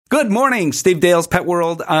Good morning, Steve Dale's Pet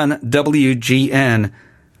World on WGN.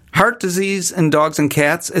 Heart disease in dogs and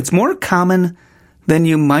cats, it's more common than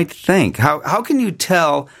you might think. How can you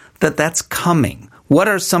tell that that's coming? What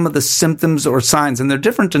are some of the symptoms or signs? And they're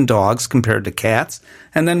different in dogs compared to cats.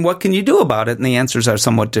 And then what can you do about it? And the answers are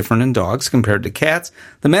somewhat different in dogs compared to cats.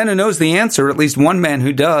 The man who knows the answer, at least one man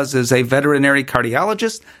who does, is a veterinary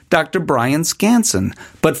cardiologist, Dr. Brian Scansen.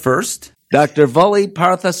 But first, Dr. Vully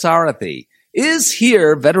Parthasarathi is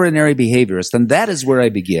here, veterinary behaviorist, and that is where I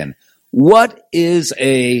begin. What is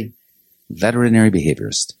a veterinary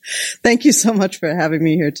behaviorist? Thank you so much for having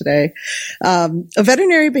me here today. A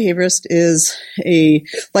veterinary behaviorist is a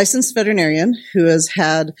licensed veterinarian who has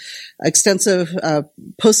had extensive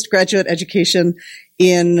postgraduate education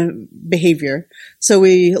in behavior. So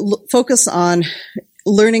we focus on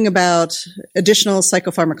learning about additional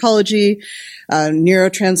psychopharmacology,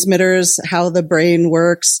 neurotransmitters, how the brain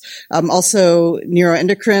works, also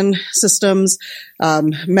neuroendocrine systems,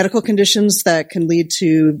 medical conditions that can lead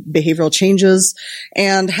to behavioral changes,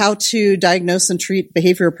 and how to diagnose and treat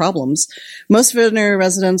behavioral problems. Most veterinary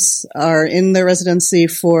residents are in their residency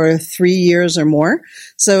for 3 years or more,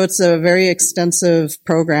 so it's a very extensive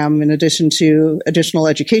program in addition to additional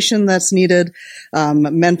education that's needed,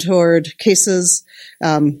 mentored cases,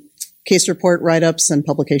 case report write-ups, and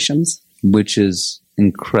publications. Which is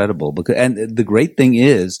incredible. And the great thing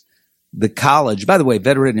is the college, by the way,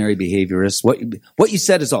 veterinary behaviorist, what you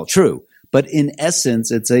said is all true. But in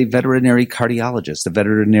essence, it's a veterinary cardiologist, a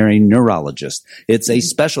veterinary neurologist. It's a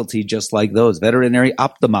specialty just like those, veterinary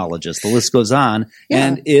ophthalmologist. The list goes on. Yeah.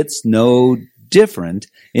 And it's no different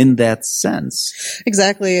in that sense.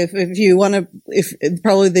 Exactly. If you want to,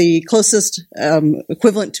 probably the closest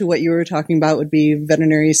equivalent to what you were talking about would be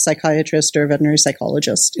veterinary psychiatrist or veterinary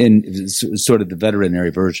psychologist. In sort of the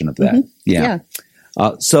veterinary version of that. Mm-hmm. Yeah.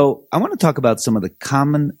 So I want to talk about some of the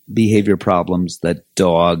common behavior problems that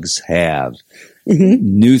dogs have.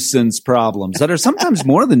 Mm-hmm. Nuisance problems that are sometimes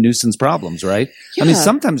more than nuisance problems, right? Yeah. I mean,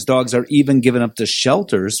 sometimes dogs are even given up to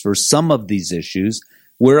shelters for some of these issues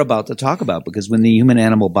we're about to talk about, because when the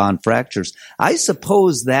human-animal bond fractures, I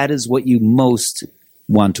suppose that is what you most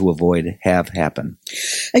want to avoid have happen.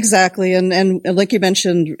 Exactly. And like you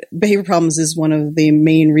mentioned, behavior problems is one of the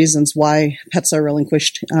main reasons why pets are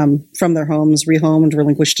relinquished from their homes, rehomed,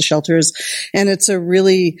 relinquished to shelters. And it's a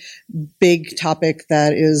really big topic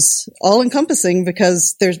that is all-encompassing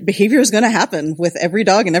because there's behavior is going to happen with every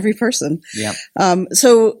dog and every person. Yeah.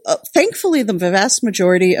 So thankfully, the vast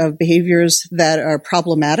majority of behaviors that are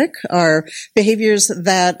problematic are behaviors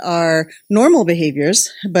that are normal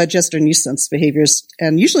behaviors, but just are nuisance behaviors.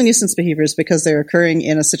 And usually nuisance behaviors because they're occurring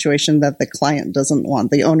in a situation that the client doesn't want,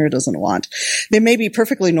 the owner doesn't want. They may be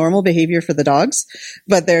perfectly normal behavior for the dogs,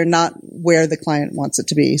 but they're not where the client wants it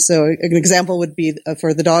to be. So an example would be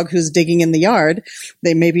for the dog who's digging in the yard.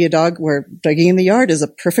 They may be a dog where digging in the yard is a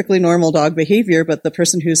perfectly normal dog behavior, but the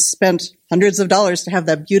person who's spent hundreds of dollars to have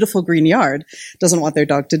that beautiful green yard doesn't want their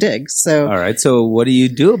dog to dig. So, all right. So what do you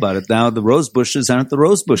do about it? Now the rose bushes aren't the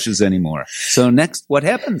rose bushes anymore. So next, what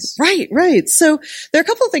happens? Right. So there are a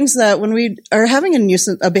couple of things that when we are having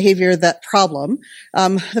a behavior that problem,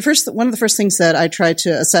 one of the first things that I try to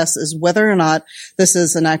assess is whether or not this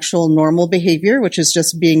is an actual normal behavior, which is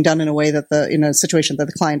just being done in a way that in a situation that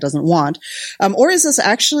the client doesn't want, or is this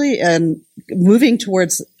actually moving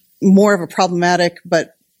towards more of a problematic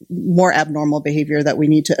but more abnormal behavior that we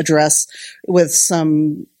need to address with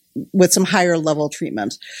some higher level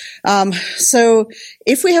treatment. So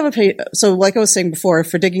if we have so like I was saying before,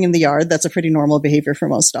 for digging in the yard, that's a pretty normal behavior for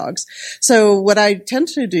most dogs. So what I tend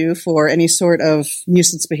to do for any sort of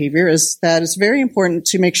nuisance behavior is that it's very important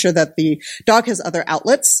to make sure that the dog has other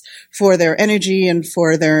outlets for their energy and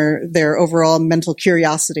for their overall mental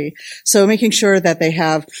curiosity. So making sure that they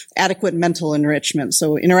have adequate mental enrichment.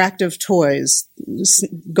 So interactive toys,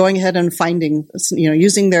 going ahead and finding,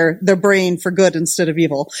 using their brain for good instead of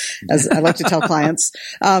evil, as I like to tell clients,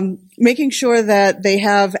 making sure that they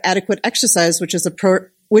have adequate exercise, which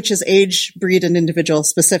is age, breed, and individual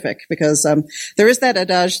specific, because there is that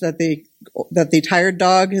adage that the tired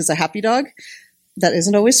dog is a happy dog. That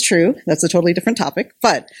isn't always true. That's a totally different topic.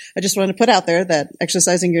 But I just want to put out there that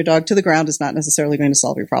exercising your dog to the ground is not necessarily going to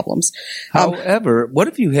solve your problems. However, what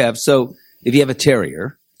if you have a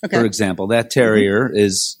terrier, for example, that terrier mm-hmm.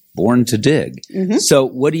 is born to dig. Mm-hmm. So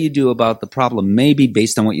what do you do about the problem? Maybe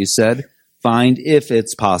based on what you said, find, if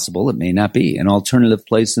it's possible, it may not be, an alternative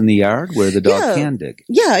place in the yard where the dog can dig.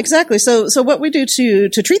 Yeah, exactly. So what we do to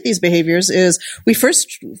treat these behaviors is we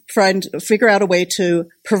first figure out a way to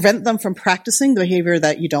prevent them from practicing the behavior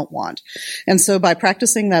that you don't want. And so by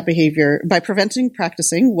practicing that behavior, by preventing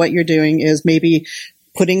practicing, what you're doing is maybe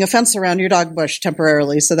putting a fence around your dog bush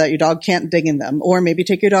temporarily so that your dog can't dig in them, or maybe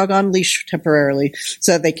take your dog on leash temporarily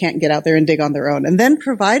so that they can't get out there and dig on their own, and then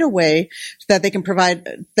provide a way that they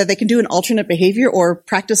can do an alternate behavior or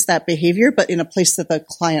practice that behavior, but in a place that the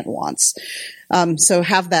client wants. So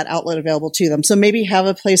have that outlet available to them. So maybe have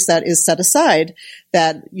a place that is set aside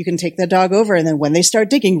that you can take the dog over, and then when they start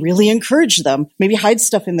digging, really encourage them. Maybe hide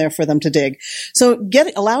stuff in there for them to dig. So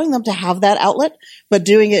allowing them to have that outlet, but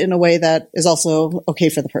doing it in a way that is also okay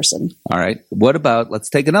for the person. All right. What about, let's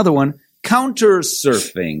take another one, counter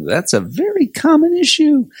surfing. That's a very common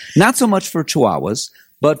issue. Not so much for Chihuahuas,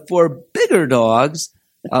 but for bigger dogs.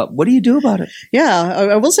 What do you do about it? Yeah,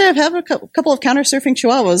 I will say I've had a couple of counter surfing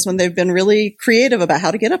Chihuahuas when they've been really creative about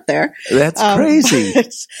how to get up there. That's crazy.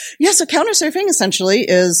 So counter surfing essentially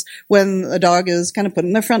is when a dog is kind of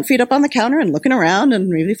putting their front feet up on the counter and looking around and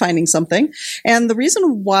maybe finding something. And the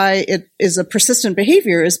reason why it is a persistent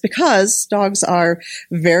behavior is because dogs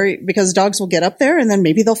will get up there and then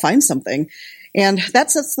maybe they'll find something. And that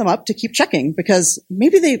sets them up to keep checking, because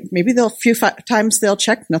maybe they'll few times they'll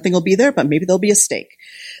check, nothing will be there, but maybe there'll be a stake.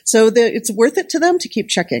 So it's worth it to them to keep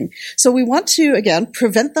checking. So we want to, again,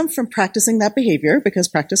 prevent them from practicing that behavior, because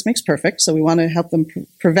practice makes perfect. So we want to help them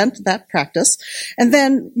prevent that practice, and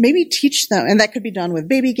then maybe teach them. And that could be done with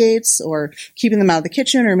baby gates, or keeping them out of the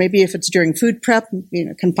kitchen, or maybe if it's during food prep,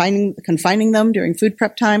 confining them during food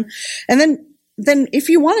prep time. And then if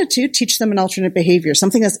you wanted to, teach them an alternate behavior,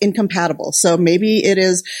 something that's incompatible. So maybe it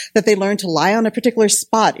is that they learn to lie on a particular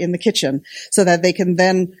spot in the kitchen so that they can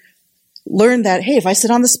then learn that, hey, if I sit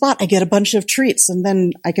on the spot, I get a bunch of treats, and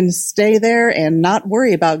then I can stay there and not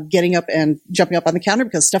worry about getting up and jumping up on the counter,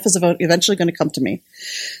 because stuff is eventually going to come to me.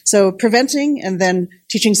 So preventing and then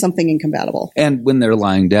teaching something incompatible. And when they're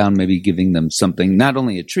lying down, maybe giving them something, not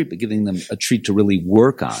only a treat, but giving them a treat to really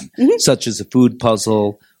work on, such as a food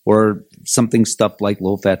puzzle, or something stuffed like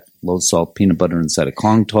low-fat, low-salt peanut butter inside a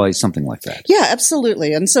Kong toy, something like that. Yeah,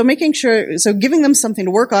 absolutely. And so giving them something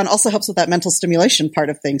to work on also helps with that mental stimulation part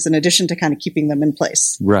of things, in addition to kind of keeping them in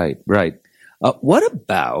place. Right. What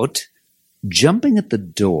about jumping at the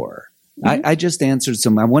door? I just answered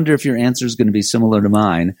some. I wonder if your answer is going to be similar to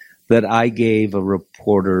mine that I gave a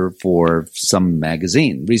reporter for some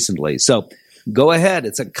magazine recently. So go ahead.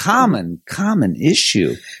 It's a common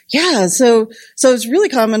issue. Yeah. So it's really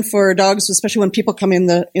common for dogs, especially when people come in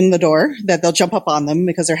the door, that they'll jump up on them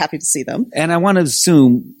because they're happy to see them. And I want to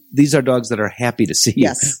assume these are dogs that are happy to see you.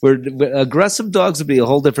 Yes. Where aggressive dogs would be a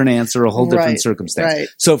whole different answer, a whole different circumstance. Right.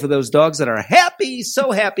 So for those dogs that are happy,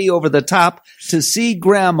 so happy over the top to see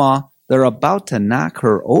grandma, they're about to knock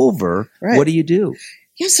her over. Right. What do you do?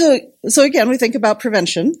 Yeah, so again, we think about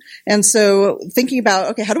prevention. And so thinking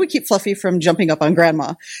about, okay, how do we keep Fluffy from jumping up on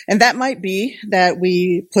grandma? And that might be that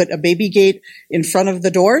we put a baby gate in front of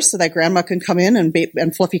the door so that grandma can come in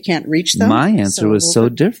and Fluffy can't reach them. My answer was so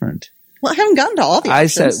different. Well, I haven't gotten to all the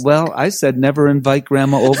options. I said never invite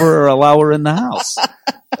grandma over or allow her in the house.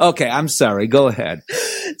 Okay, I'm sorry. Go ahead.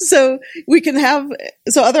 So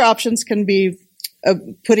other options can be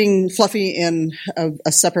putting Fluffy in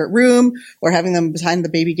a separate room, or having them behind the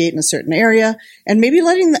baby gate in a certain area, and maybe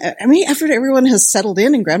after everyone has settled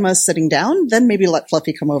in and grandma is sitting down, then maybe let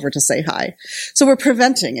Fluffy come over to say hi. So we're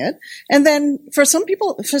preventing it. And then for some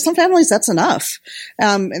families, that's enough.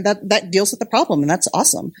 And that deals with the problem, and that's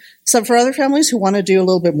awesome. So for other families who want to do a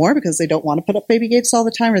little bit more because they don't want to put up baby gates all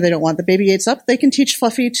the time, or they don't want the baby gates up, they can teach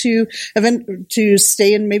Fluffy to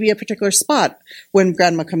stay in maybe a particular spot when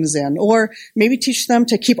grandma comes in, or maybe teach them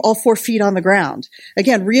to keep all 4 feet on the ground.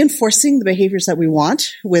 Again, reinforcing the behaviors that we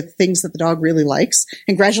want with things that the dog really likes,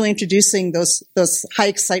 and gradually introducing those high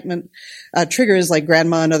excitement triggers like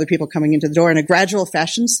grandma and other people coming into the door in a gradual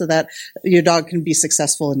fashion so that your dog can be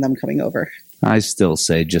successful in them coming over. I still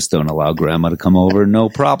say just don't allow grandma to come over, no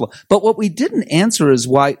problem. But what we didn't answer is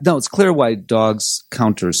it's clear why dogs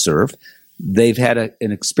counter surf. They've had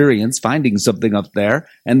an experience finding something up there,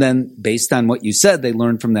 and then based on what you said, they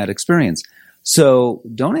learned from that experience. So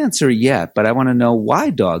don't answer yet, but I want to know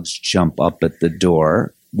why dogs jump up at the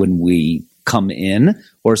door when we come in,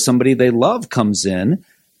 or somebody they love comes in,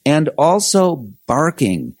 and also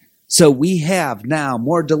barking. So we have now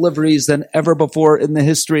more deliveries than ever before in the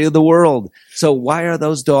history of the world. So why are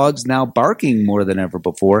those dogs now barking more than ever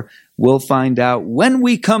before? We'll find out when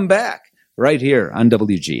we come back right here on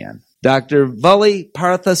WGN. Dr. Vali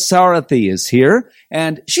Parthasarathi is here,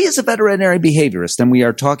 and she is a veterinary behaviorist, and we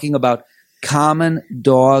are talking about common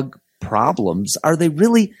dog problems. Are they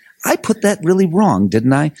really? I put that really wrong,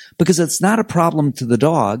 didn't I? Because it's not a problem to the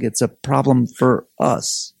dog. It's a problem for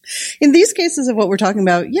us. In these cases of what we're talking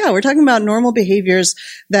about, we're talking about normal behaviors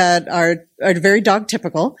that are very dog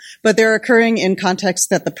typical, but they're occurring in contexts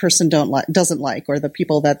that the person doesn't like, or the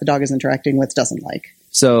people that the dog is interacting with doesn't like.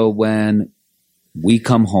 So when we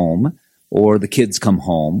come home, or the kids come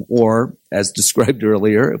home, or as described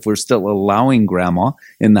earlier, if we're still allowing grandma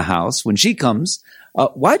in the house, when she comes,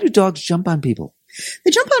 why do dogs jump on people?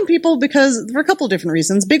 They jump on people because for a couple of different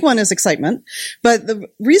reasons. Big one is excitement. But the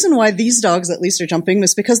reason why these dogs at least are jumping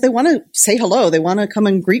is because they want to say hello. They want to come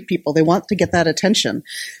and greet people. They want to get that attention.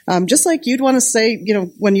 Just like you'd want to say,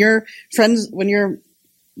 when your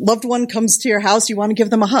loved one comes to your house, you want to give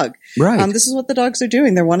them a hug. Right. This is what the dogs are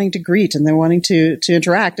doing. They're wanting to greet and they're wanting to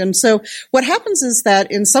interact. And so what happens is that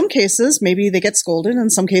in some cases, maybe they get scolded. In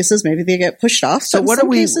some cases, maybe they get pushed off. So what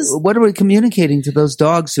are we communicating to those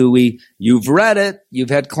dogs you've read it, you've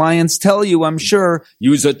had clients tell you, I'm sure,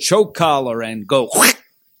 use a choke collar and go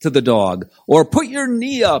to the dog, or put your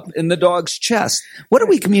knee up in the dog's chest. What are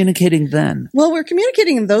we communicating then? Well, we're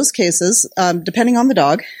communicating in those cases, depending on the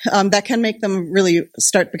dog, that can make them really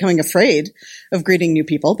start becoming afraid of greeting new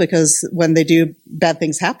people, because when they do, bad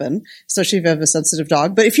things happen, especially if you have a sensitive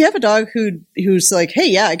dog. But if you have a dog who's like, hey,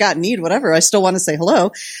 yeah, I got need, whatever, I still want to say hello,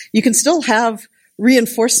 you can still have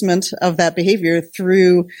reinforcement of that behavior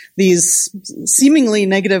through these seemingly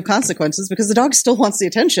negative consequences, because the dog still wants the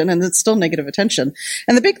attention and it's still negative attention.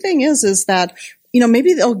 And the big thing is that,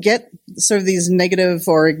 maybe they'll get sort of these negative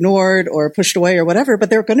or ignored or pushed away or whatever,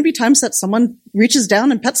 but there are going to be times that someone reaches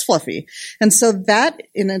down and pets Fluffy. And so that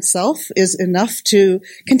in itself is enough to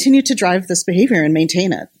continue to drive this behavior and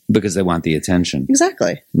maintain it. Because they want the attention.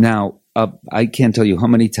 Exactly. Now, I can't tell you how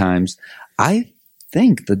many times I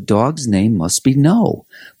think the dog's name must be No,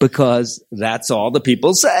 because that's all the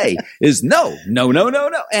people say is no.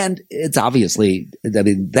 And it's obviously,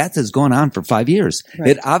 that has gone on for 5 years.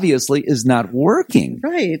 Right. It obviously is not working.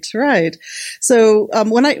 Right. So,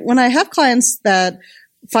 when I have clients that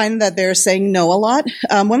find that they're saying no a lot,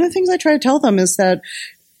 one of the things I try to tell them is that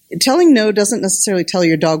telling no doesn't necessarily tell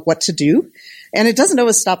your dog what to do. And it doesn't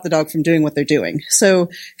always stop the dog from doing what they're doing. So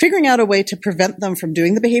figuring out a way to prevent them from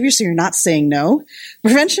doing the behavior so you're not saying no.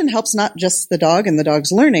 Prevention helps not just the dog and the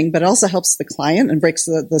dog's learning, but it also helps the client and breaks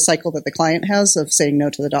the cycle that the client has of saying no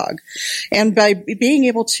to the dog. And by being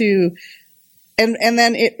able to, and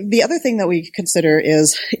then the other thing that we consider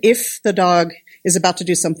is if the dog is about to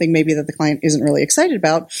do something maybe that the client isn't really excited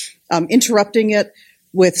about, interrupting it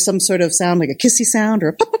with some sort of sound like a kissy sound or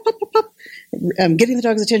a pop, pop, pop, pop, pop. Getting the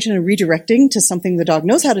dog's attention and redirecting to something the dog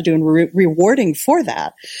knows how to do and rewarding for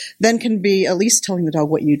that, then can be at least telling the dog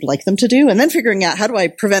what you'd like them to do, and then figuring out how do I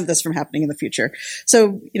prevent this from happening in the future.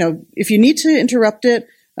 So, if you need to interrupt it,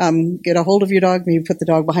 get a hold of your dog, maybe put the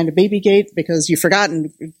dog behind a baby gate because you forgot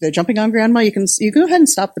and they're jumping on grandma. You go ahead and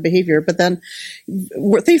stop the behavior, but then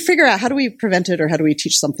they figure out how do we prevent it or how do we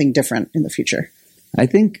teach something different in the future. I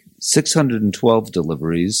think 612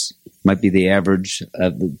 deliveries might be the average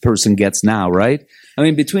the person gets now, right? I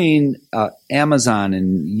mean, between Amazon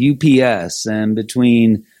and UPS and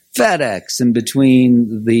between FedEx and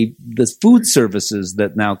between the food services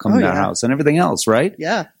that now come to our house and everything else, right?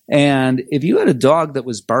 Yeah. And if you had a dog that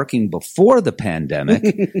was barking before the pandemic,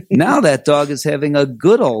 now that dog is having a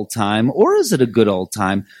good old time, or is it a good old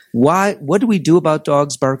time? Why? What do we do about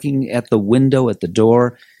dogs barking at the window, at the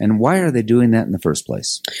door, and why are they doing that in the first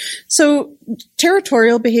place? So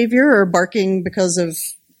territorial behavior or barking because of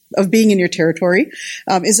being in your territory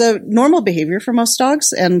is a normal behavior for most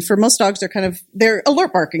dogs. And for most dogs, they're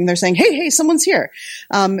alert barking. They're saying, hey, someone's here.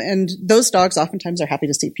 And those dogs oftentimes are happy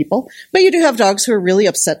to see people. But you do have dogs who are really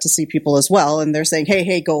upset to see people as well. And they're saying,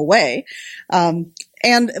 hey, go away.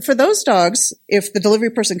 And for those dogs, if the delivery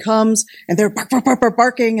person comes and they're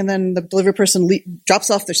barking and then the delivery person drops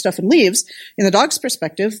off their stuff and leaves, in the dog's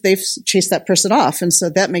perspective, they've chased that person off. And so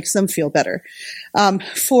that makes them feel better.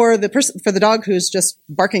 For the dog who's just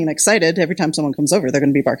barking and excited, every time someone comes over, they're going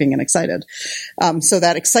to be barking and excited. So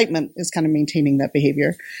that excitement is kind of maintaining that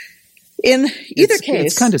behavior. In either case,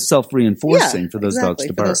 it's kind of self-reinforcing for those dogs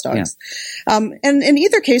to bark. For those dogs. Yeah. And in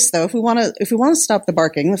either case, though, if we want to stop the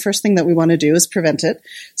barking, the first thing that we want to do is prevent it.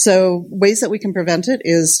 So ways that we can prevent it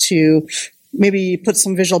is to maybe put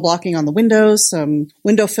some visual blocking on the windows, some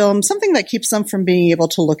window film, something that keeps them from being able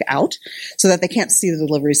to look out so that they can't see the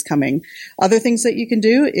deliveries coming. Other things that you can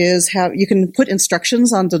do is you can put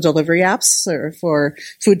instructions on the delivery apps or for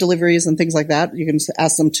food deliveries and things like that. You can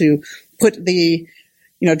ask them to put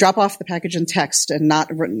drop off the package in text and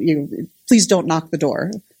please don't knock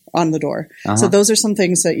on the door. Uh-huh. So those are some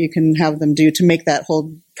things that you can have them do to make that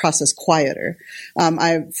whole process quieter.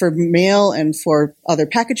 For mail and for other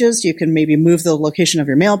packages, you can maybe move the location of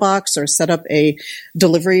your mailbox or set up a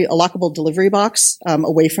lockable delivery box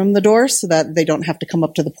away from the door so that they don't have to come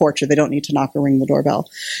up to the porch or they don't need to knock or ring the doorbell.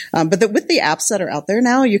 But with the apps that are out there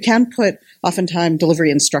now, you can put oftentimes delivery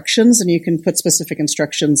instructions, and you can put specific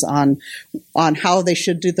instructions on how they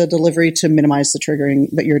should do the delivery to minimize the triggering,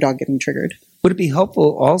 that your dog getting triggered. Would it be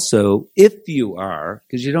helpful also if you are,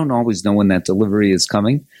 because you don't always know when that delivery is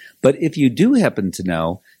coming, but if you do happen to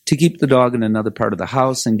know, to keep the dog in another part of the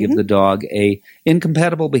house and give the dog a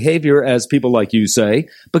incompatible behavior, as people like you say,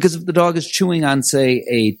 because if the dog is chewing on, say,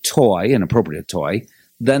 a toy, an appropriate toy,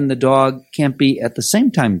 then the dog can't be at the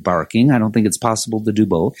same time barking. I don't think it's possible to do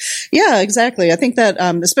both. Yeah, exactly. I think that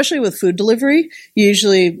especially with food delivery, you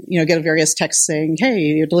usually get various texts saying, "Hey,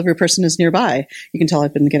 your delivery person is nearby." You can tell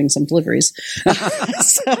I've been getting some deliveries.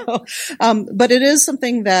 But it is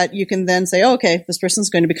something that you can then say, "Okay, this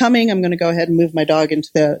person's going to be coming. I'm going to go ahead and move my dog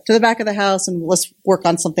into the back of the house, and let's work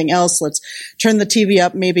on something else. Let's turn the TV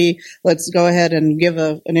up. Maybe let's go ahead and give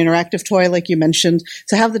an interactive toy, like you mentioned,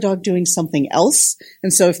 to have the dog doing something else."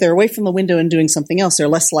 And so if they're away from the window and doing something else, they're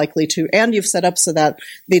less likely to, and you've set up so that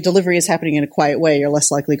the delivery is happening in a quiet way, you're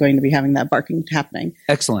less likely going to be having that barking happening.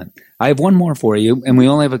 Excellent. I have one more for you, and we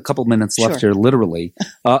only have a couple minutes left here, literally.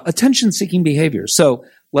 Attention-seeking behavior. So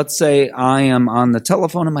let's say I am on the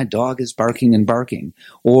telephone and my dog is barking and barking,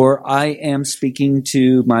 or I am speaking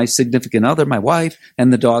to my significant other, my wife,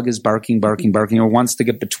 and the dog is barking, or wants to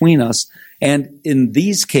get between us. And in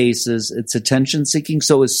these cases, it's attention-seeking.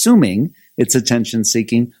 So assuming it's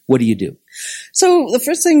attention-seeking, what do you do? So the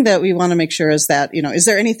first thing that we want to make sure is that, are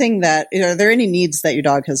there any needs that your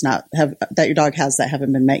dog has that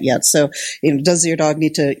haven't been met yet? So, does your dog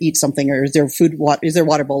need to eat something, or is their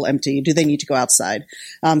water bowl empty? Do they need to go outside?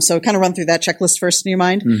 So kind of run through that checklist first in your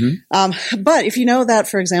mind. Mm-hmm. But if you know that,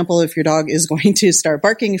 for example, if your dog is going to start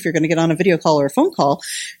barking, if you're going to get on a video call or a phone call,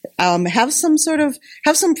 have some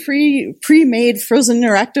pre-made frozen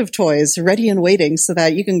interactive toys ready and waiting so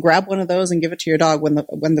that you can grab one of those and give it to your dog when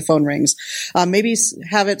the phone rings. Maybe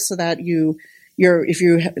have it so that if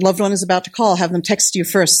your loved one is about to call, have them text you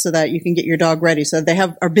first so that you can get your dog ready, so that they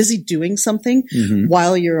are busy doing something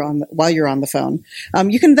while you're on the phone.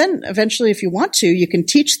 You can then eventually, if you want to, you can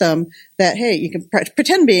teach them that, hey, you can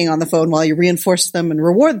pretend being on the phone while you reinforce them and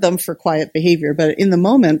reward them for quiet behavior. But in the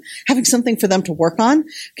moment, having something for them to work on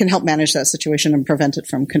can help manage that situation and prevent it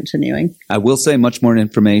from continuing. I will say much more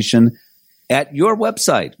information at your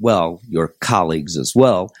website. Well, your colleagues as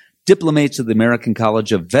well. Diplomates of the American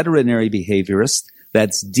College of Veterinary Behaviorists.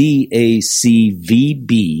 That's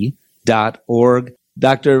DACVB.org.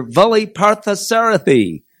 Dr. Vali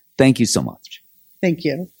Parthasarathi, thank you so much. Thank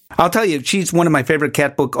you. I'll tell you, she's one of my favorite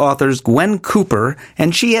cat book authors, Gwen Cooper,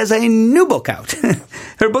 and she has a new book out.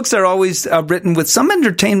 Her books are always written with some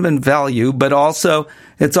entertainment value, but also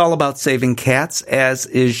it's all about saving cats, as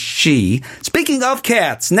is she. Speaking of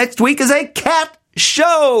cats, next week is a cat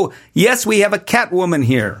show. Yes, we have a cat woman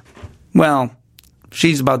here. Well,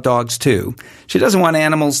 she's about dogs too. She doesn't want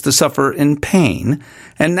animals to suffer in pain.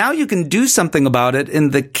 And now you can do something about it in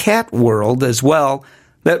the cat world as well.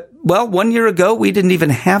 1 year ago, we didn't even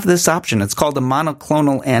have this option. It's called a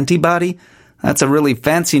monoclonal antibody. That's a really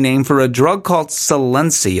fancy name for a drug called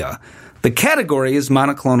Silencia. The category is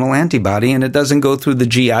monoclonal antibody, and it doesn't go through the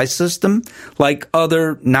GI system like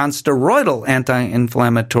other nonsteroidal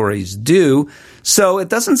anti-inflammatories do. So it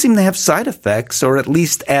doesn't seem to have side effects, or at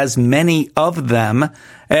least as many of them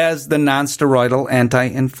as the nonsteroidal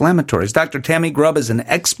anti-inflammatories. Dr. Tammy Grubb is an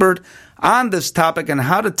expert on this topic and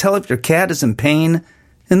how to tell if your cat is in pain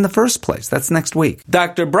in the first place. That's next week.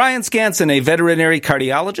 Dr. Brian Scansen, a veterinary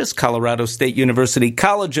cardiologist, Colorado State University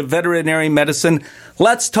College of Veterinary Medicine.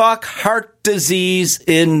 Let's talk heart disease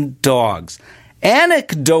in dogs.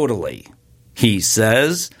 Anecdotally, he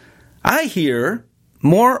says, I hear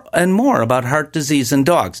more and more about heart disease in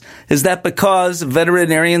dogs. Is that because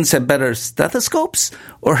veterinarians have better stethoscopes?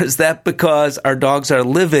 Or is that because our dogs are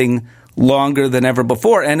living longer than ever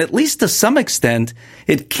before? And at least to some extent,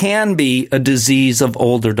 it can be a disease of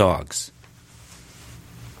older dogs.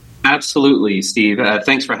 Absolutely, Steve.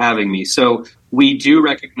 Thanks for having me. So we do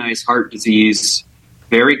recognize heart disease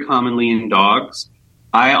very commonly in dogs.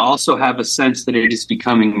 I also have a sense that it is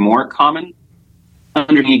becoming more common.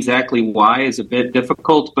 Understanding exactly why is a bit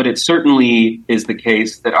difficult, but it certainly is the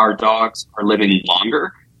case that our dogs are living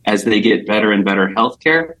longer as they get better and better health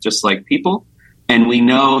care, just like people. And we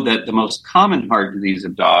know that the most common heart disease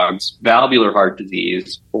of dogs, valvular heart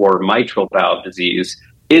disease or mitral valve disease,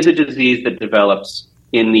 is a disease that develops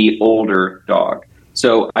in the older dog.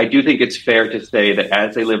 So I do think it's fair to say that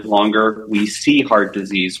as they live longer, we see heart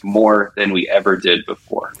disease more than we ever did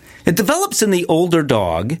before. It develops in the older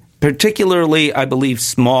dog, particularly, I believe,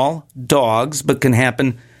 small dogs, but can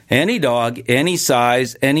happen any dog, any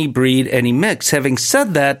size, any breed, any mix. Having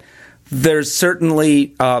said that, there's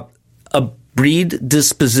certainly a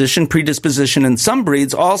predisposition in some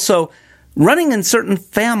breeds, also running in certain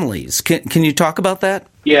families. Can you talk about that?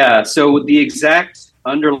 Yeah, so the exact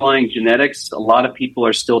underlying genetics, a lot of people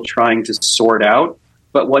are still trying to sort out.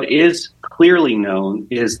 But what is clearly known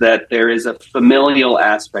is that there is a familial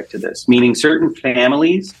aspect to this, meaning certain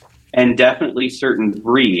families and definitely certain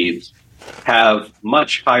breeds have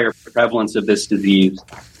much higher prevalence of this disease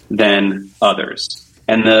than others.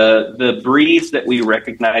 And the breeds that we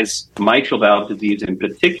recognize mitral valve disease in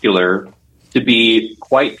particular to be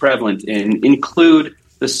quite prevalent in include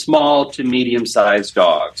the small to medium-sized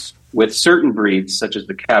dogs, with certain breeds such as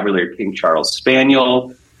the Cavalier King Charles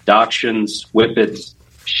Spaniel, Dachshunds, Whippets,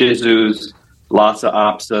 Shih Tzus, Lhasa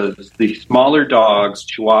Apsos, the smaller dogs,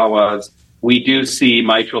 Chihuahuas, we do see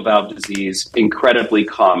mitral valve disease incredibly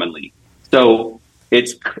commonly. So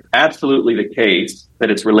it's absolutely the case that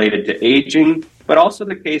it's related to aging, but also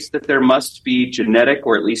the case that there must be genetic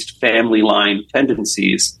or at least family line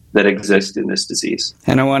tendencies that exist in this disease.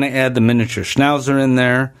 And I want to add the miniature Schnauzer in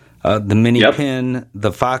there, the mini pin,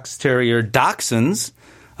 the fox terrier, Dachshunds,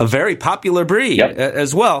 a very popular breed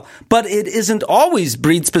as well. But it isn't always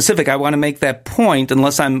breed specific. I want to make that point,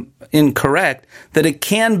 unless I'm incorrect, that it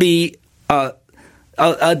can be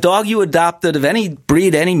a dog you adopted of any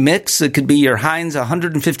breed, any mix. It could be your Heinz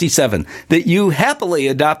 157 that you happily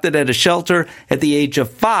adopted at a shelter at the age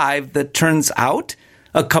of 5 that turns out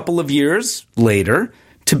a couple of years later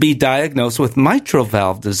to be diagnosed with mitral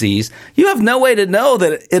valve disease. You have no way to know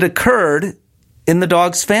that it occurred in the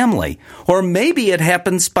dog's family. Or maybe it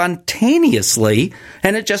happened spontaneously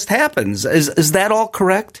and it just happens. Is that all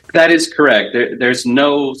correct? That is correct. There's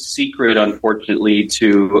no secret, unfortunately,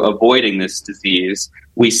 to avoiding this disease.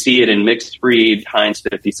 We see it in mixed breed, Heinz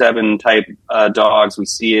 57 type dogs. We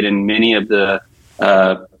see it in many of the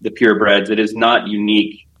purebreds. It is not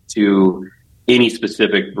unique to any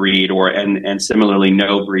specific breed, and similarly,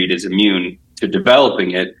 no breed is immune to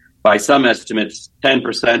developing it. By some estimates,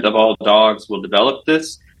 10% of all dogs will develop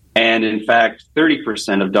this. And in fact,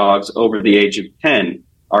 30% of dogs over the age of 10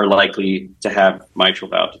 are likely to have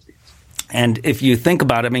mitral valve disease. And if you think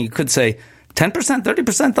about it, I mean, you could say 10%,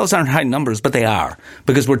 30%, those aren't high numbers, but they are,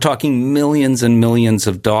 because we're talking millions and millions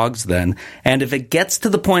of dogs then. And if it gets to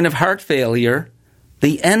the point of heart failure,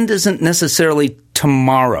 the end isn't necessarily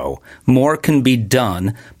tomorrow. More can be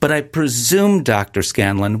done. But I presume, Dr.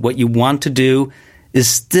 Scanlon, what you want to do is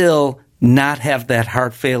still not have that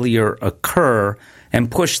heart failure occur and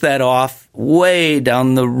push that off way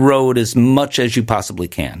down the road as much as you possibly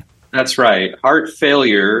can. That's right. Heart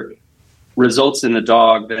failure results in a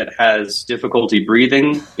dog that has difficulty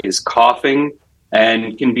breathing, is coughing,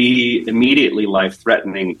 and can be immediately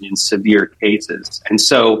life-threatening in severe cases. And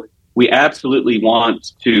so we absolutely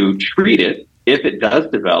want to treat it if it does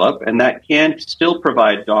develop, and that can still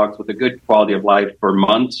provide dogs with a good quality of life for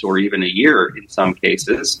months or even a year in some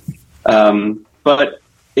cases. But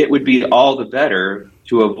it would be all the better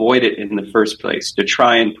to avoid it in the first place, to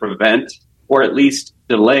try and prevent or at least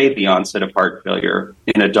delay the onset of heart failure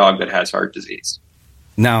in a dog that has heart disease.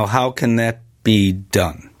 Now, how can that be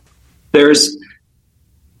done? There's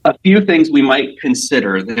a few things we might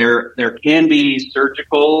consider. There can be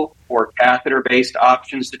surgical or catheter-based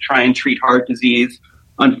options to try and treat heart disease.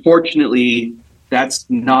 Unfortunately, that's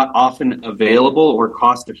not often available or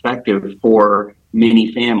cost-effective for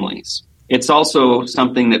many families. It's also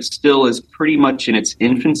something that still is pretty much in its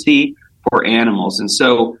infancy for animals. And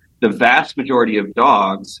so the vast majority of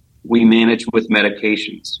dogs we manage with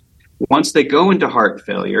medications. Once they go into heart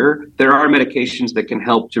failure, there are medications that can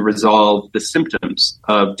help to resolve the symptoms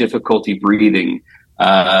of difficulty breathing,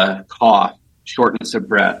 cough, shortness of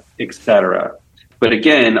breath, etc. But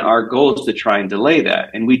again, our goal is to try and delay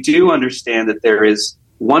that. And we do understand that there is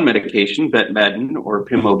one medication, vetmedin or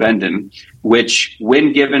pimobendan, which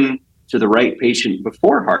when given to the right patient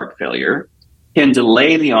before heart failure, can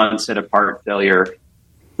delay the onset of heart failure,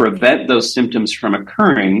 prevent those symptoms from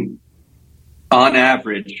occurring on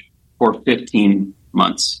average for 15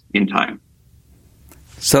 months in time.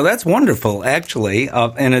 So that's wonderful, actually.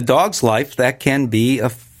 In a dog's life, that can be a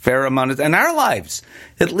fair amount of, in our lives,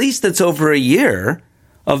 at least it's over a year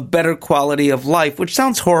of better quality of life, which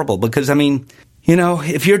sounds horrible because, I mean, you know,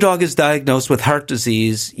 if your dog is diagnosed with heart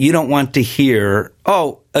disease, you don't want to hear,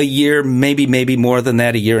 oh, a year, maybe more than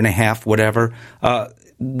that, a year and a half, whatever,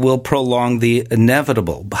 will prolong the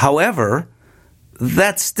inevitable. However,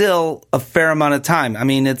 that's still a fair amount of time. I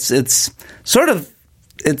mean, it's sort of,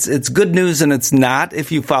 it's good news and it's not,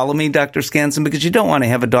 if you follow me, Dr. Scansen, because you don't want to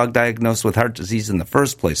have a dog diagnosed with heart disease in the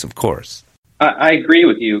first place, of course. I agree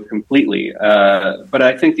with you completely. But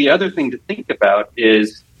I think the other thing to think about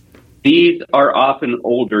is these are often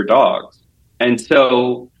older dogs. And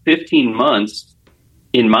so 15 months,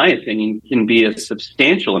 in my opinion, can be a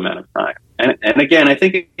substantial amount of time. And again, I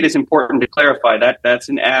think it is important to clarify that that's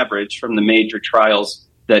an average from the major trials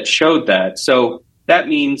that showed that. So that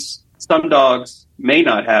means some dogs may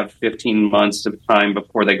not have 15 months of time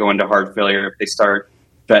before they go into heart failure if they start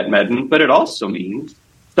vet medin, but it also means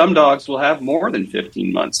some dogs will have more than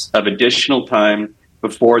 15 months of additional time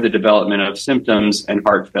before the development of symptoms and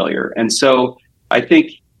heart failure. And so I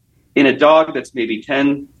think in a dog that's maybe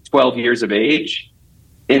 10, 12 years of age,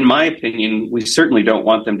 in my opinion, we certainly don't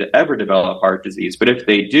want them to ever develop heart disease. But if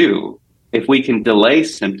they do, if we can delay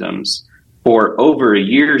symptoms for over a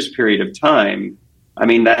year's period of time, I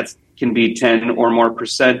mean, that can be 10 or more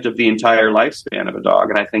 % of the entire lifespan of a dog.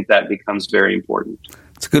 And I think that becomes very important.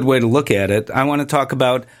 It's a good way to look at it. I want to talk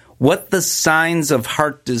about what the signs of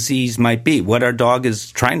heart disease might be, what our dog is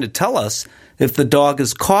trying to tell us if the dog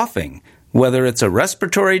is coughing, whether it's a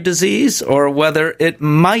respiratory disease or whether it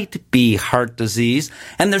might be heart disease.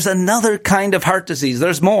 And there's another kind of heart disease.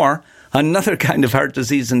 There's more. Another kind of heart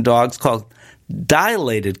disease in dogs called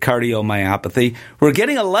dilated cardiomyopathy. We're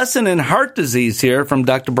getting a lesson in heart disease here from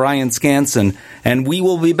Dr. Brian Scansen, and we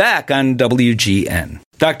will be back on WGN.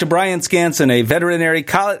 Dr. Brian Scansen, a veterinary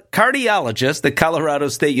cardiologist at Colorado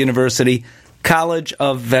State University College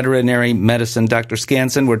of Veterinary Medicine. Dr.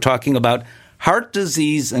 Scansen, we're talking about heart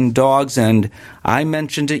disease in dogs, and I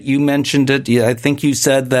mentioned it, you mentioned it. I think you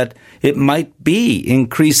said that it might be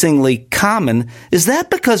increasingly common. Is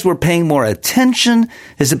that because we're paying more attention?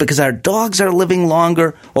 Is it because our dogs are living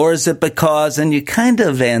longer? Or is it because, and you kind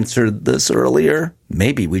of answered this earlier,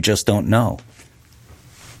 maybe we just don't know?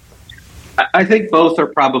 I think both are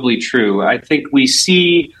probably true. I think we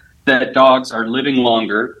see that dogs are living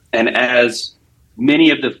longer, and as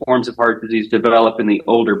many of the forms of heart disease develop in the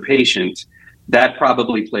older patient, that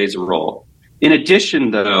probably plays a role. In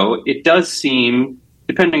addition, though, it does seem,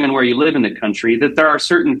 depending on where you live in the country, that there are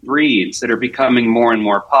certain breeds that are becoming more and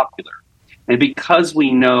more popular. And because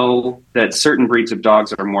we know that certain breeds of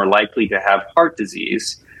dogs are more likely to have heart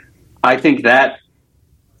disease, I think that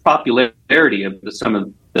popularity of some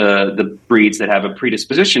of the breeds that have a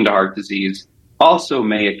predisposition to heart disease also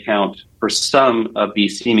may account for some of the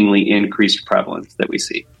seemingly increased prevalence that we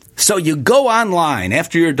see. So you go online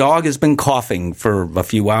after your dog has been coughing for a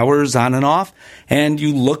few hours on and off, and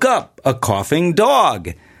you look up a coughing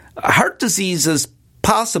dog. Heart disease is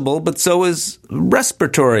possible, but so is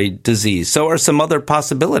respiratory disease. So are some other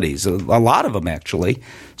possibilities, a lot of them actually.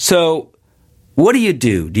 So what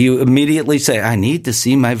do? Do you immediately say, I need to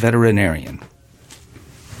see my veterinarian?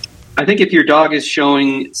 I think if your dog is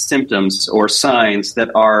showing symptoms or signs that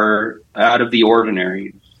are out of the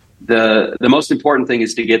ordinary, the most important thing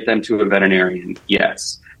is to get them to a veterinarian,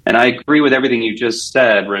 yes. And I agree with everything you just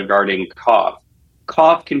said regarding cough.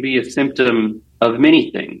 Cough can be a symptom of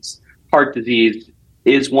many things. Heart disease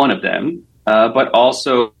is one of them, but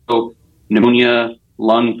also pneumonia,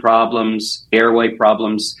 lung problems, airway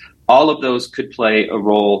problems. All of those could play a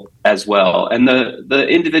role as well. And the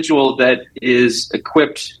individual that is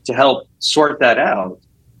equipped to help sort that out,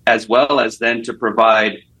 as well as then to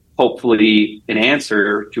provide, hopefully, an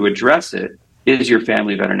answer to address it, is your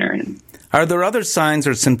family veterinarian. Are there other signs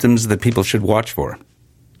or symptoms that people should watch for?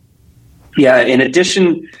 Yeah, in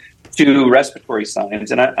addition to respiratory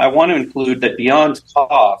signs, and I want to include that beyond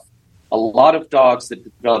cough, a lot of dogs that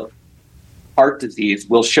develop heart disease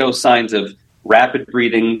will show signs of rapid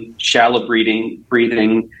breathing, shallow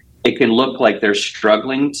breathing. It can look like they're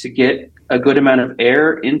struggling to get a good amount of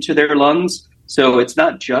air into their lungs. So it's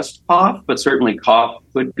not just cough, but certainly cough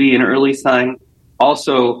could be an early sign.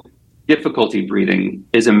 Also, difficulty breathing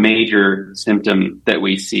is a major symptom that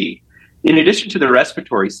we see. In addition to the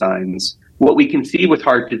respiratory signs, what we can see with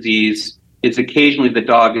heart disease is occasionally the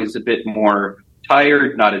dog is a bit more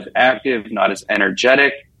tired, not as active, not as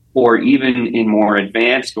energetic, or even in more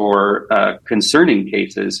advanced or concerning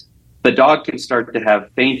cases, the dog can start to have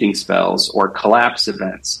fainting spells or collapse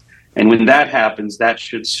events. And when that happens, that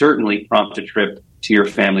should certainly prompt a trip to your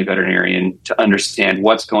family veterinarian to understand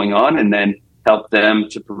what's going on and then help them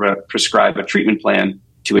to prescribe a treatment plan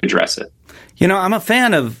to address it. You know, I'm a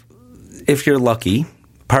fan of, if you're lucky,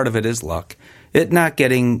 part of it is luck, it not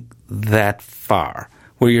getting that far,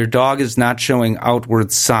 where your dog is not showing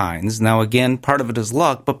outward signs. Now, again, part of it is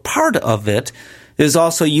luck, but part of it is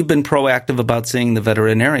also you've been proactive about seeing the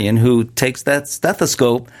veterinarian who takes that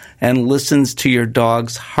stethoscope and listens to your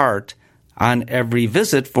dog's heart on every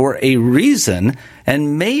visit for a reason,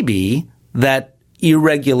 and maybe that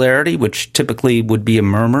irregularity, which typically would be a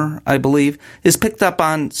murmur, I believe, is picked up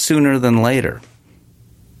on sooner than later.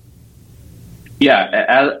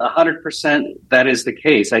 Yeah, 100% that is the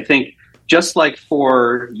case. I think just like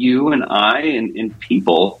for you and I and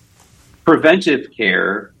people, preventive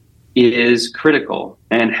care is critical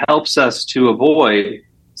and helps us to avoid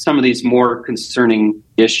some of these more concerning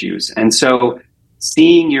issues. And so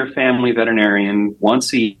seeing your family veterinarian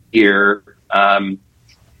once a year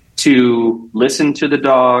to listen to the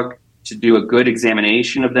dog, to do a good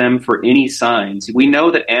examination of them for any signs. We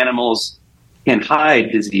know that animals can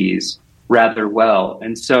hide disease rather well.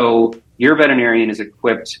 And so your veterinarian is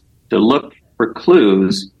equipped to look for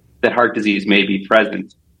clues that heart disease may be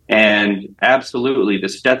present. And absolutely, the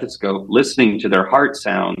stethoscope, listening to their heart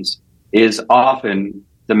sounds, is often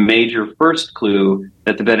the major first clue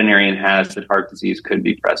that the veterinarian has that heart disease could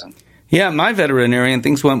be present. Yeah, my veterinarian,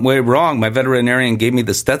 things went way wrong. My veterinarian gave me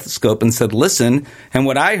the stethoscope and said, listen, and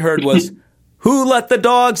what I heard was, who let the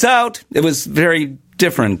dogs out? It was very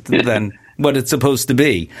different than what it's supposed to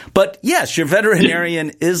be. But yes, your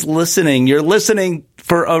veterinarian is listening. You're listening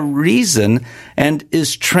for a reason and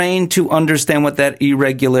is trained to understand what that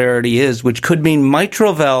irregularity is, which could mean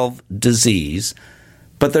mitral valve disease.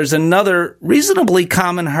 But there's another reasonably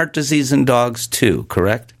common heart disease in dogs too,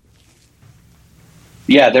 correct?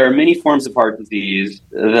 Yeah, there are many forms of heart disease.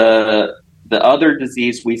 The other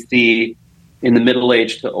disease we see in the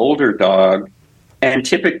middle-aged to older dog, and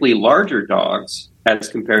typically larger dogs as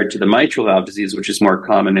compared to the mitral valve disease, which is more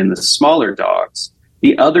common in the smaller dogs.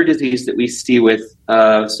 The other disease that we see with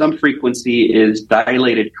some frequency is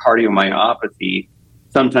dilated cardiomyopathy,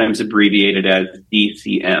 sometimes abbreviated as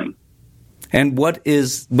DCM. And what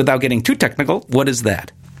is, without getting too technical, what is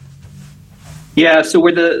that? Yeah, so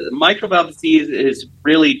where the mitral valve disease is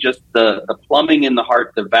really just the plumbing in the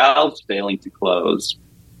heart, the valves failing to close.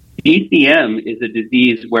 DCM is a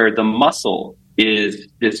disease where the muscle is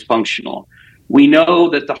dysfunctional. We know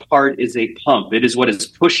that the heart is a pump. It is what is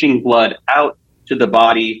pushing blood out to the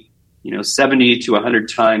body, 70 to 100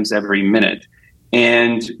 times every minute.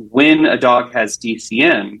 And when a dog has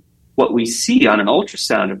DCM, what we see on an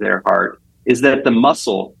ultrasound of their heart is that the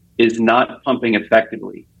muscle is not pumping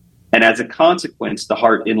effectively. And as a consequence, the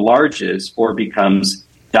heart enlarges or becomes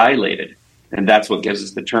dilated. And that's what gives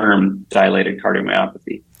us the term dilated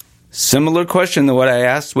cardiomyopathy. Similar question to what I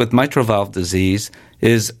asked with mitral valve disease.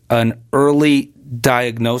 Is an early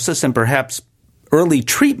diagnosis and perhaps early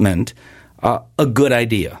treatment a good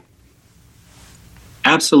idea?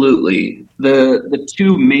 Absolutely. The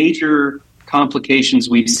two major complications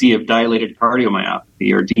we see of dilated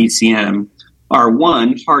cardiomyopathy, or DCM, are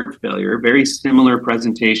one, heart failure, very similar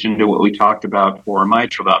presentation to what we talked about for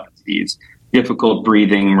mitral valve disease, difficult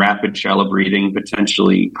breathing, rapid shallow breathing,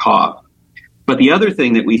 potentially cough. But the other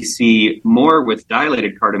thing that we see more with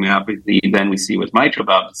dilated cardiomyopathy than we see with mitral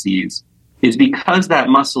valve disease is because that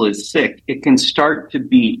muscle is sick, it can start to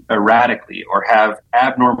beat erratically or have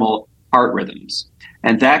abnormal heart rhythms.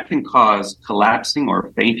 And that can cause collapsing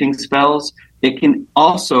or fainting spells. It can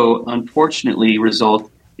also, unfortunately, result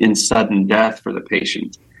in sudden death for the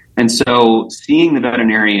patient. And so seeing the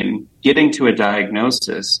veterinarian, getting to a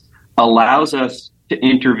diagnosis, allows us to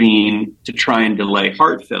intervene to try and delay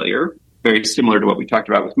heart failure, very similar to what we talked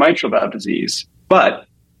about with mitral valve disease. But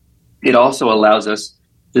it also allows us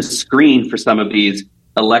to screen for some of these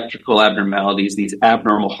electrical abnormalities, these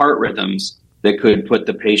abnormal heart rhythms that could put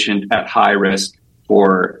the patient at high risk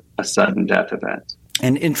for a sudden death event.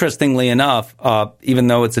 And interestingly enough, even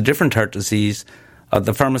though it's a different heart disease,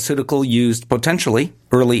 the pharmaceutical used potentially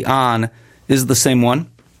early on is the same one?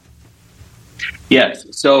 Yes.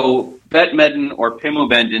 So Vetmedin or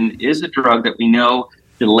Pimobendan is a drug that we know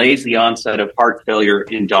delays the onset of heart failure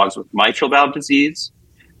in dogs with mitral valve disease.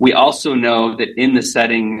 We also know that in the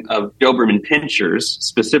setting of Doberman Pinschers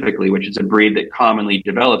specifically, which is a breed that commonly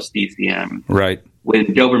develops DCM, right, when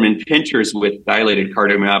Doberman Pinschers with dilated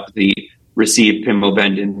cardiomyopathy receive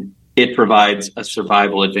Pimobendan, it provides a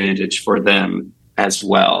survival advantage for them as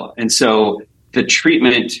well. And so the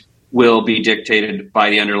treatment will be dictated by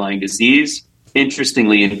the underlying disease.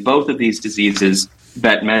 Interestingly, in both of these diseases,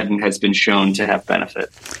 Vetmedin has been shown to have benefit.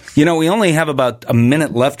 We only have about a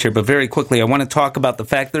minute left here, but very quickly, I want to talk about the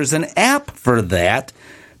fact there's an app for that.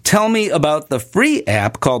 Tell me about the free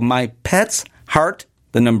app called My Pet's Heart,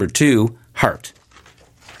 2, Heart.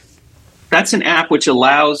 That's an app which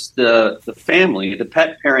allows the family, the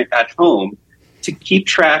pet parent at home, to keep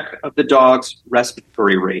track of the dog's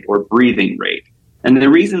respiratory rate or breathing rate. And the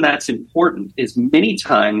reason that's important is many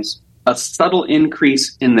times a subtle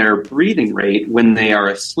increase in their breathing rate when they are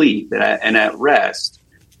asleep and at rest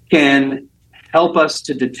can help us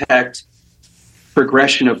to detect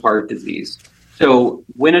progression of heart disease. So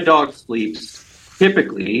when a dog sleeps,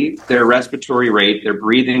 typically their respiratory rate, their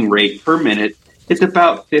breathing rate per minute is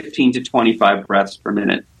about 15 to 25 breaths per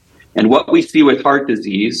minute. And what we see with heart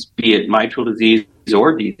disease, be it mitral disease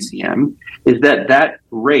or DCM, is that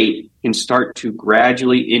rate can start to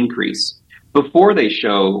gradually increase before they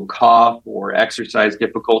show cough or exercise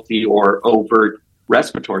difficulty or overt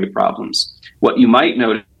respiratory problems. What you might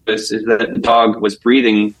notice is that the dog was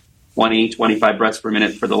breathing 20, 25 breaths per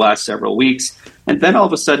minute for the last several weeks. And then all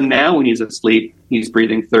of a sudden now when he's asleep, he's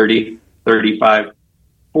breathing 30, 35,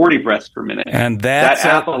 40 breaths per minute. And that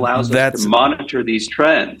app allows us to monitor these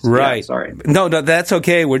trends. Right. Yeah, sorry. No, that's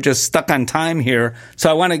okay. We're just stuck on time here. So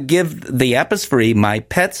I want to give the app is free. My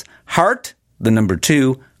pet's heart, the number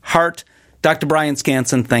 2, heart. Dr. Brian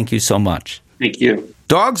Scansen, thank you so much. Thank you.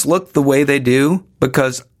 Dogs look the way they do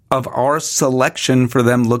because of our selection for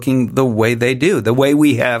them looking the way they do, the way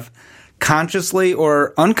we have consciously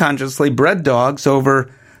or unconsciously bred dogs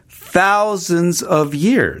over thousands of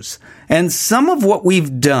years. And some of what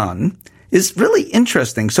we've done is really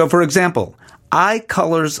interesting. So, for example, eye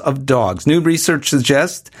colors of dogs. New research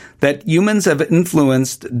suggests that humans have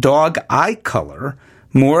influenced dog eye color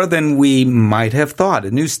more than we might have thought.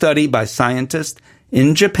 A new study by scientists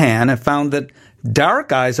in Japan have found that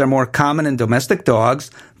dark eyes are more common in domestic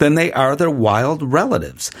dogs than they are their wild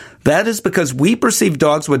relatives. That is because we perceive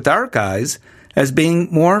dogs with dark eyes as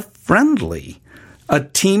being more friendly. A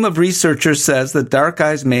team of researchers says that dark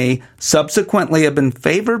eyes may subsequently have been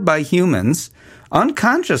favored by humans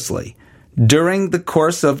unconsciously during the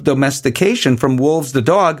course of domestication from wolves to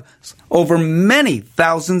dogs over many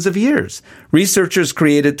thousands of years. Researchers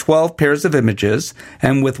created 12 pairs of images,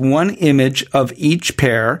 and with one image of each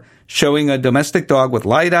pair showing a domestic dog with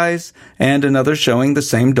light eyes and another showing the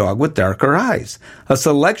same dog with darker eyes. A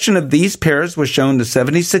selection of these pairs was shown to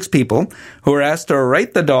 76 people who were asked to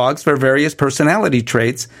rate the dogs for various personality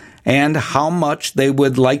traits and how much they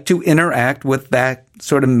would like to interact with that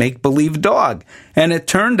sort of make-believe dog. And it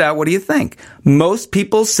turned out, what do you think? Most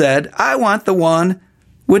people said, I want the one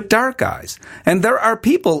with dark eyes. And there are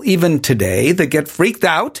people even today that get freaked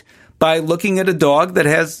out by looking at a dog that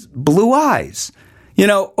has blue eyes. You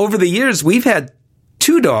know, over the years, we've had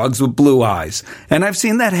 2 dogs with blue eyes, and I've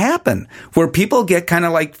seen that happen where people get kind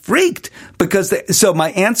of like freaked because so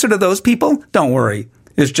my answer to those people, don't worry,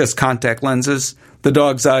 it's just contact lenses. The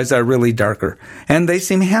dog's eyes are really darker, and they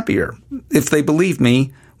seem happier if they believe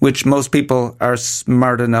me, which most people are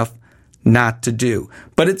smart enough not to do.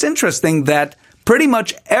 But it's interesting that pretty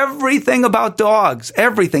much everything about dogs,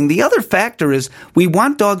 everything. The other factor is we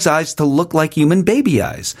want dogs' eyes to look like human baby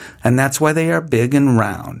eyes, and that's why they are big and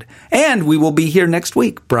round. And we will be here next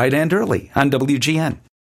week, bright and early, on WGN.